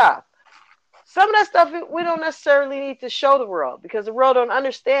 Fun stuff. Some of that stuff we don't necessarily need to show the world because the world don't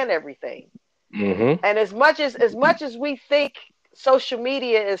understand everything. Mm-hmm. And as much as we think social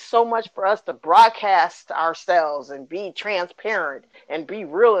media is so much for us to broadcast ourselves and be transparent and be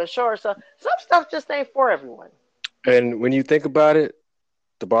real and show ourselves, some stuff just ain't for everyone. And when you think about it,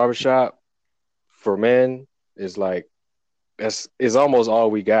 the barbershop for men is like is almost all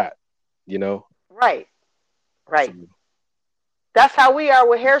we got, Right. So, that's how we are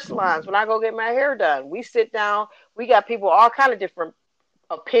with hair salons. When I go get my hair done, we sit down. We got people all kind of different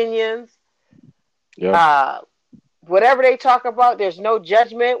opinions. yeah. Whatever they talk about, there's no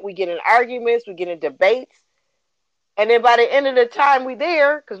judgment. We get in arguments. We get in debates. And then by the end of the time we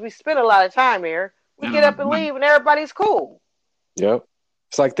there, because we spend a lot of time here, we get up and leave and everybody's cool. Yep.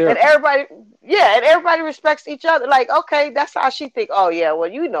 It's like therapy. And everybody respects each other. Like, okay, that's how she think. Oh yeah, well,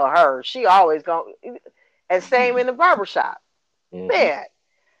 her. She always going. And same in the barbershop. Mm-hmm. Man.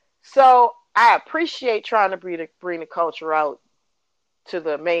 So I appreciate trying to bring the culture out to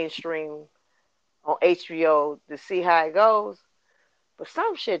the mainstream on HBO to see how it goes. But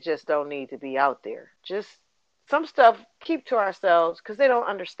some shit just don't need to be out there. Just some stuff keep to ourselves because they don't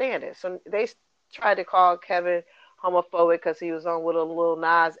understand it. So they tried to call Kevin homophobic because he was on with a Lil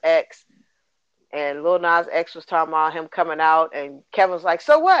Nas X. And Lil Nas X was talking about him coming out. And Kevin was like,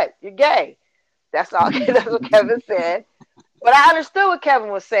 so what? You're gay. That's all. That's what Kevin said. But I understood what Kevin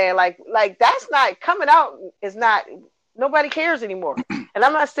was saying. Like that's not coming out is not, nobody cares anymore. And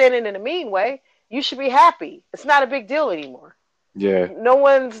I'm not saying it in a mean way. You should be happy. It's not a big deal anymore. Yeah. No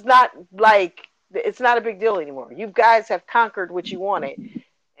one's not like, it's not a big deal anymore. You guys have conquered what you wanted.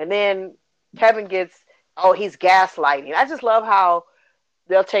 And then Kevin gets, he's gaslighting. I just love how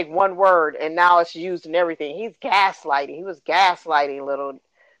they'll take one word and now it's used in everything. He's gaslighting. He was gaslighting Lil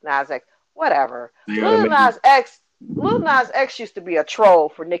Nas X. Whatever. Lil Nas X Lil Nas X used to be a troll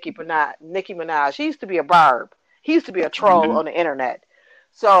for Nicki Minaj. Nicki Minaj. He used to be a barb. He used to be a troll on the internet.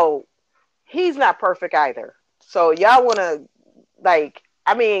 So he's not perfect either. So y'all want to like?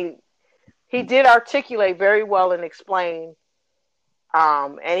 I mean, he did articulate very well and explain,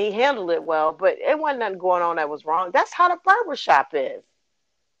 and he handled it well. But it wasn't nothing going on that was wrong. That's how the barbershop is.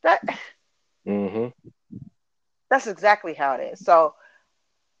 That that's exactly how it is. So,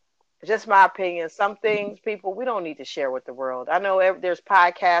 just my opinion. Some things, people, we don't need to share with the world. I know there's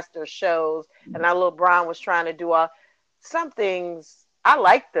podcasts, there's shows, and I little Brian was trying to do some things. I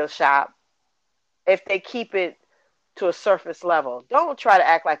like the shop if they keep it to a surface level. Don't try to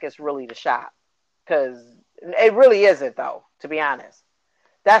act like it's really the shop, because it really isn't, though. To be honest,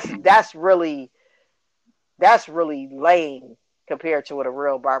 that's really lame compared to what a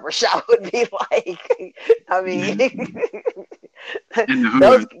real barbershop would be like. I mean, in the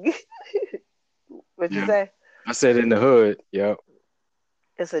hood. What'd you say? I said in the hood. Yep.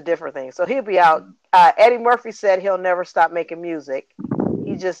 It's a different thing. So he'll be out. Eddie Murphy said he'll never stop making music.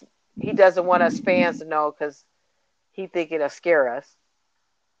 He doesn't want us fans to know because he think it'll scare us.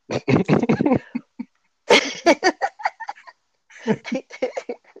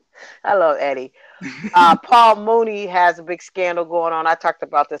 I love Eddie. Paul Mooney has a big scandal going on. I talked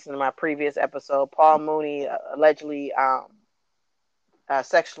about this in my previous episode. Paul Mooney allegedly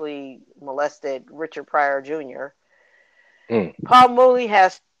sexually molested Richard Pryor Jr. Paul Mooney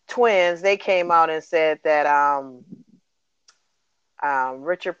has twins. They came out and said that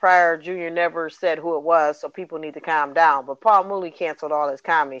Richard Pryor Jr. never said who it was, so people need to calm down. But Paul Mooney canceled all his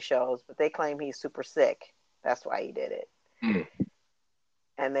comedy shows, but they claim he's super sick. That's why he did it.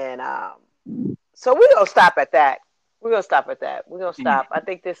 And then, so we're going to stop at that. We're going to stop. I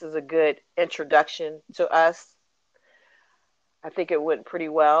think this is a good introduction to us. I think it went pretty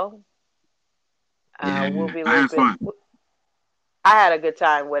well. We'll be a little bit. I had a good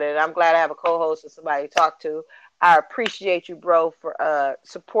time with it. I'm glad I have a co-host and somebody to talk to. I appreciate you, bro, for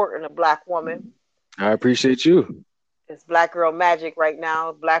supporting a black woman. I appreciate you. It's Black Girl Magic right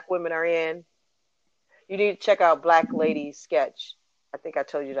now. Black women are in. You need to check out Black Lady Sketch. I think I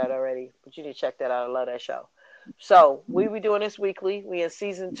told you that already, but you need to check that out. I love that show. So we be doing this weekly. We in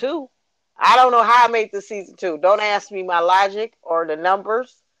season 2. I don't know how I made this season 2. Don't ask me my logic or the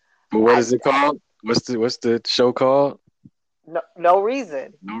numbers. But what is it called? What's the show called? No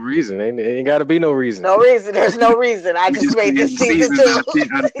reason. No reason. Ain't got to be no reason. No reason. There's no reason. I just made this season 2.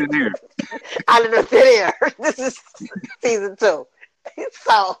 Out of the thin air. This is season 2.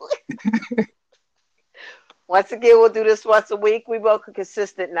 So, once again, we'll do this once a week. We both are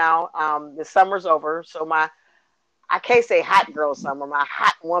consistent now. The summer's over. So I can't say hot girl summer. My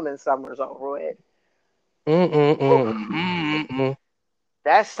hot woman summer's over with.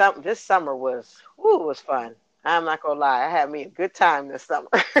 That's something. This summer was fun. I'm not gonna lie. I had me a good time this summer.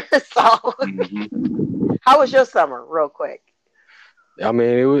 So, how was your summer, real quick? I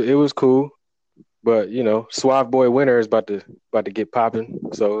mean, it was cool, but you know, Suave Boy Winter is about to get popping.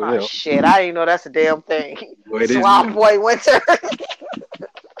 So, you know. Shit, I didn't know that's a damn thing. Well, Suave Boy Winter.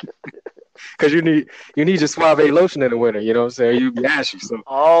 Because you need your Suave lotion in the winter. You know what I'm saying? You be ashy. So.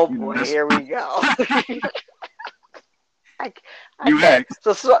 Oh boy, here we go.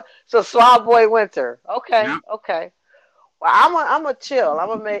 So Suave Boy Winter. Okay, yep. Okay. Well, I'm a chill.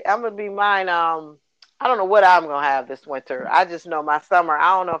 I'm gonna be mine. I don't know what I'm gonna have this winter. I just know my summer.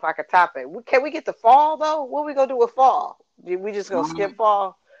 I don't know if I could top it. Can we get the fall though? What we gonna do with fall? We just gonna skip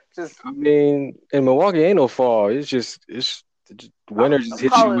fall? I mean, in Milwaukee ain't no fall. It's just winter just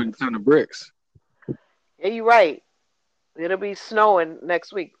hits you with a ton of bricks. Yeah, you're right. It'll be snowing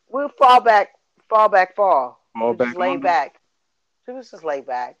next week. We'll fall back fall. Just lay back. Let's just lay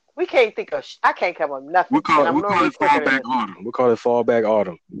back. We can't think of. I can't come up with nothing. We call it fall back autumn. We call it fall back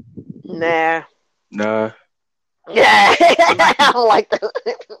autumn. Nah. Yeah. I don't like that.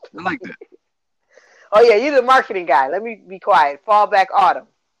 I like that. Oh yeah, you're the marketing guy. Let me be quiet. Fall back autumn.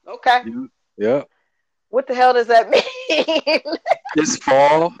 Okay. Yeah. What the hell does that mean? It's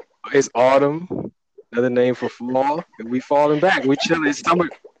fall. It's autumn. Another name for fall. And we falling back. We chilling. It's summer.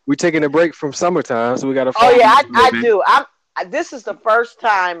 We taking a break from summertime, so we got to. Oh yeah, I do. This is the first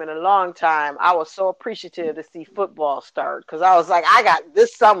time in a long time I was so appreciative to see football start, because I was like,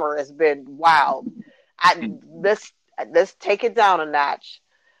 this summer has been wild. Let's take it down a notch,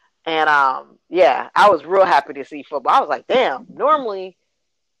 and yeah, I was real happy to see football. I was like, damn. Normally,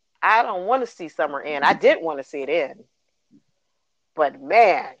 I don't want to see summer end. I didn't want to see it end, but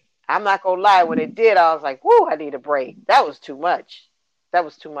man, I'm not gonna lie. When it did, I was like, whoo, I need a break. That was too much. That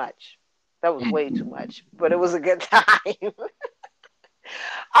was way too much, but it was a good time.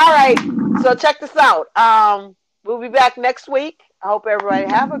 All right, so check this out. We'll be back next week. I hope everybody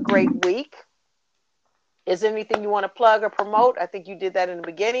have a great week. Is there anything you want to plug or promote? I think you did that in the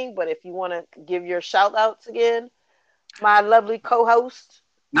beginning, but if you want to give your shout outs again, my lovely co-host.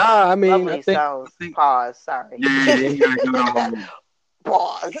 Nah, I mean, Lovely I sounds. think, Pause. Sorry. yeah, you gotta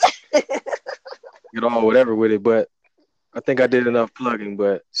Pause. get on whatever with it, but I think I did enough plugging.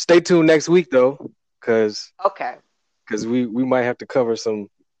 But stay tuned next week though, because Okay. we might have to cover some.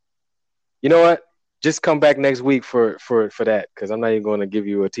 You know what? Just come back next week for that, because I'm not even going to give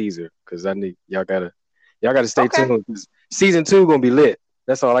you a teaser, because I need y'all gotta stay Okay. tuned. 'Cause season 2 gonna be lit.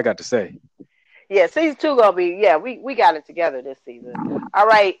 That's all I got to say. Yeah, season 2 gonna be. Yeah, we got it together this season. All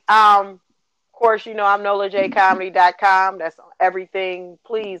right. Of course, you know I'm NolaJComedy.com. That's on everything.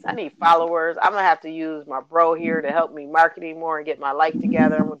 Please, I need followers. I'm gonna have to use my bro here to help me marketing more and get my life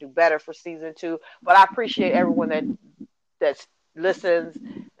together. I'm gonna do better for season 2. But I appreciate everyone that listens,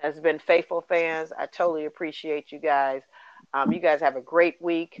 has been faithful fans. I totally appreciate you guys. You guys have a great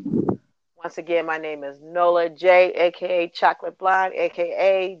week. Once again, my name is Nola J, aka Chocolate Blonde,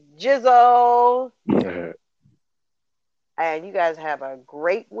 aka Jizzle. And you guys have a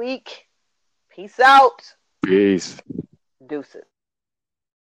great week. Peace out. Peace. Deuces.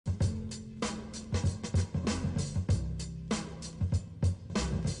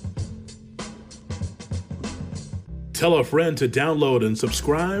 Tell a friend to download and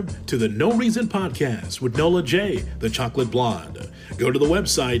subscribe to the No Reason Podcast with Nola J, the Chocolate Blonde. Go to the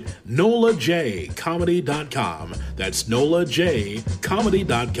website NolaJComedy.com. That's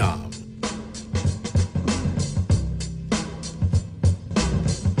NolaJComedy.com.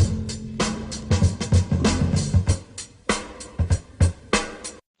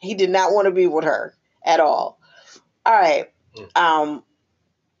 He did not want to be with her at all. All right.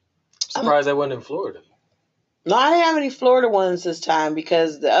 Surprised that wasn't in Florida. No, I didn't have any Florida ones this time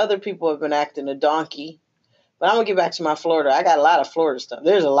because the other people have been acting a donkey. But I'm gonna get back to my Florida. I got a lot of Florida stuff.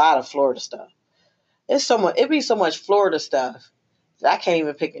 There's a lot of Florida stuff. It's so much. It be so much Florida stuff that I can't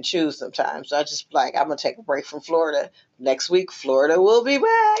even pick and choose sometimes. So I just like I'm gonna take a break from Florida. Next week, Florida will be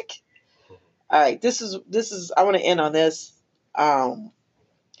back. All right. This is. I want to end on this. I've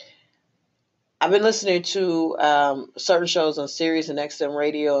been listening to certain shows on Sirius and XM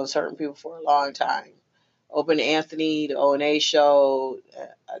Radio and certain people for a long time. Open Anthony, the O&A show,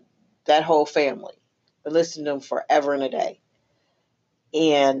 that whole family. Been listening to them forever and a day.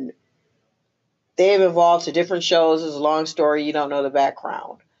 And they've evolved to different shows. It's a long story. You don't know the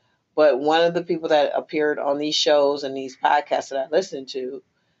background. But one of the people that appeared on these shows and these podcasts that I listened to,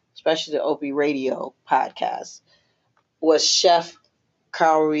 especially the Opie Radio podcast, was Chef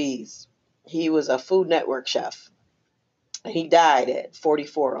Carl Ruiz. He was a Food Network chef. And he died at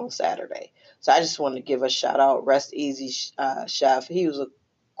 44 on Saturday. So I just wanted to give a shout out. Rest easy, chef. He was a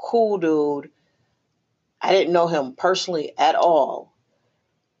cool dude. I didn't know him personally at all.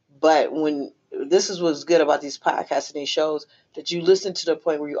 But when this is what's good about these podcasts and these shows, that you listen to the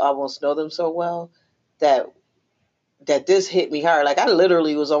point where you almost know them so well that this hit me hard. Like I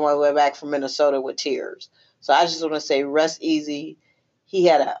literally was on my way back from Minnesota with tears. So I just want to say rest easy. He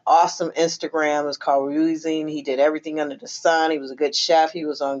had an awesome Instagram. It's called Ruizing. He did everything under the sun. He was a good chef. He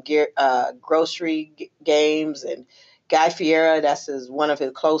was on Grocery Games and Guy Fieri. That's one of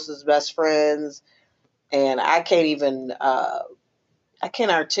his closest best friends. And I can't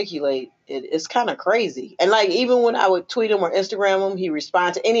articulate it. It's kind of crazy. And like even when I would tweet him or Instagram him, he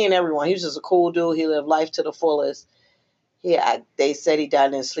responded to any and everyone. He was just a cool dude. He lived life to the fullest. They said he died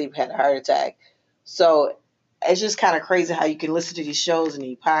in his sleep, had a heart attack. So it's just kind of crazy how you can listen to these shows and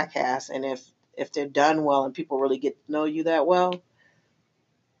these podcasts, and if they're done well and people really get to know you that well,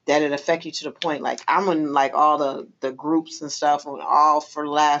 that it affect you to the point. Like I'm in like all the groups and stuff, all for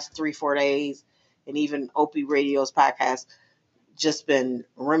the last 3-4 days, and even Opie Radio's podcast, just been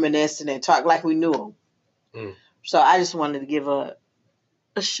reminiscing and talk like we knew them. So I just wanted to give a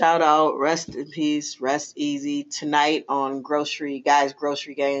shout out. Rest in peace. Rest easy. Tonight on Grocery Games,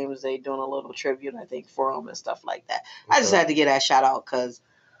 they doing a little tribute, I think, for him and stuff like that. I just had to get that shout out because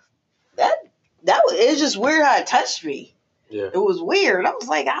it's just weird how it touched me. Yeah. It was weird. I was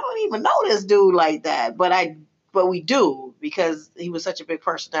like, I don't even know this dude like that, but we do because he was such a big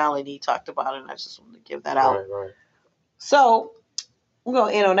personality. He talked about it, and I just wanted to give that out. Right. So we're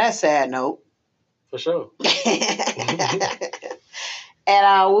gonna end on that sad note. For sure.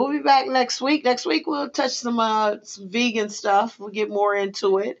 And we'll be back next week. Next week we'll touch some vegan stuff. We'll get more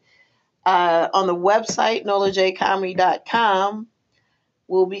into it. On the website, NolaJComedy.com,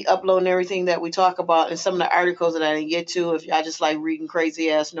 we'll be uploading everything that we talk about and some of the articles that I didn't get to. If y'all just like reading crazy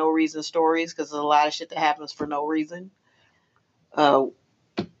ass no reason stories, because there's a lot of shit that happens for no reason.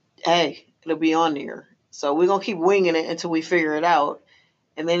 Hey, it'll be on there. So we're gonna keep winging it until we figure it out.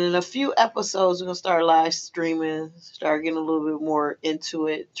 And then in a few episodes, we're gonna start live streaming, start getting a little bit more into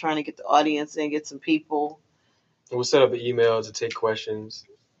it, trying to get the audience in, get some people. And we'll set up an email to take questions.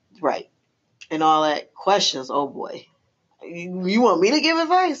 Right. And all that. Questions, oh boy. You want me to give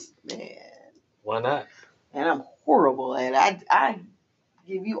advice? Man. Why not? And I'm horrible at it. I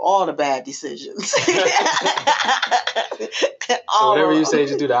give you all the bad decisions. So whatever you say,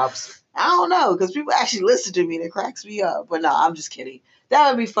 just do the opposite. I don't know, because people actually listen to me and it cracks me up. But no, I'm just kidding. That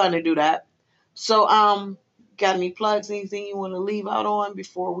would be fun to do that. So, got any plugs, anything you want to leave out on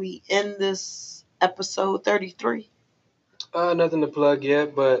before we end this episode 33? Nothing to plug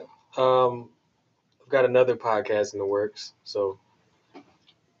yet, but I've got another podcast in the works, so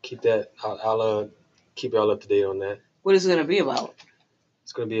keep that. I'll keep y'all up to date on that. What is it going to be about?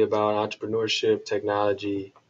 It's going to be about entrepreneurship, technology,